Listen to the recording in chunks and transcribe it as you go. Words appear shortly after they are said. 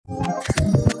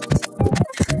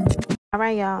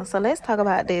right, y'all. So let's talk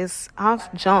about this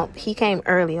off jump. He came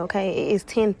early, okay? It is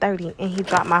 10:30 and he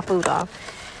dropped my food off.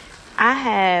 I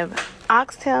have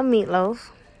oxtail meatloaf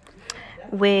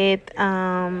with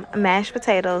mashed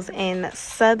potatoes and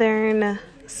southern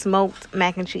smoked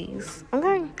mac and cheese.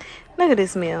 Okay? Look at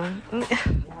this meal.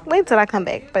 Wait till I come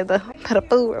back for the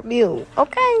food review.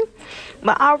 Okay?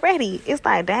 But already it's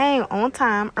like dang on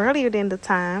time, earlier than the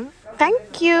time.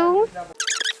 Thank you.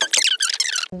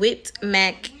 Whipped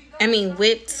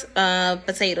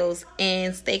potatoes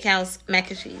and steakhouse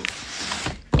mac and cheese.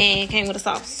 And came with a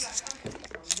sauce.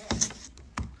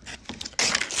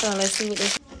 So let's see what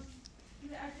this.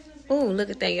 Ooh, look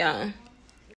at that, y'all.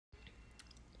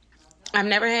 I've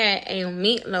never had a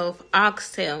meatloaf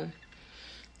oxtail.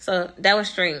 So that was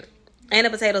straight. And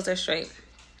the potatoes are straight.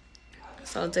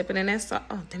 So dip it in that sauce.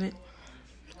 Oh, damn it.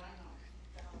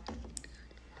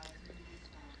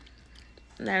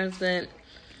 That was good.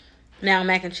 Now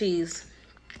mac and cheese.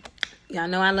 Y'all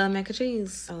know I love mac and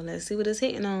cheese. So let's see what it's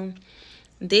hitting on.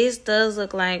 This does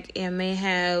look like it may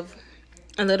have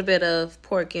a little bit of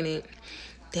pork in it.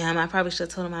 Damn, I probably should have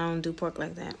told him I don't do pork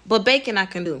like that. But bacon I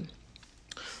can do.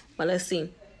 But let's see.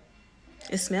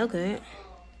 It smells good.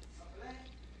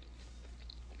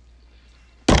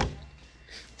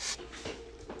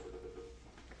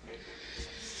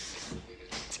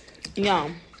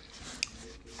 Y'all,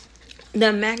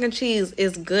 the mac and cheese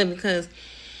is good because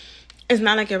it's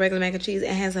not like your regular mac and cheese.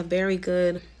 It has a very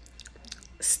good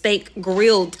steak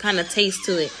grilled kind of taste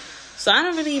to it. So I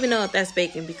don't really even know if that's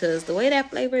bacon because the way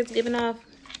that flavor is giving off,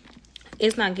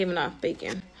 it's not giving off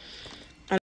bacon.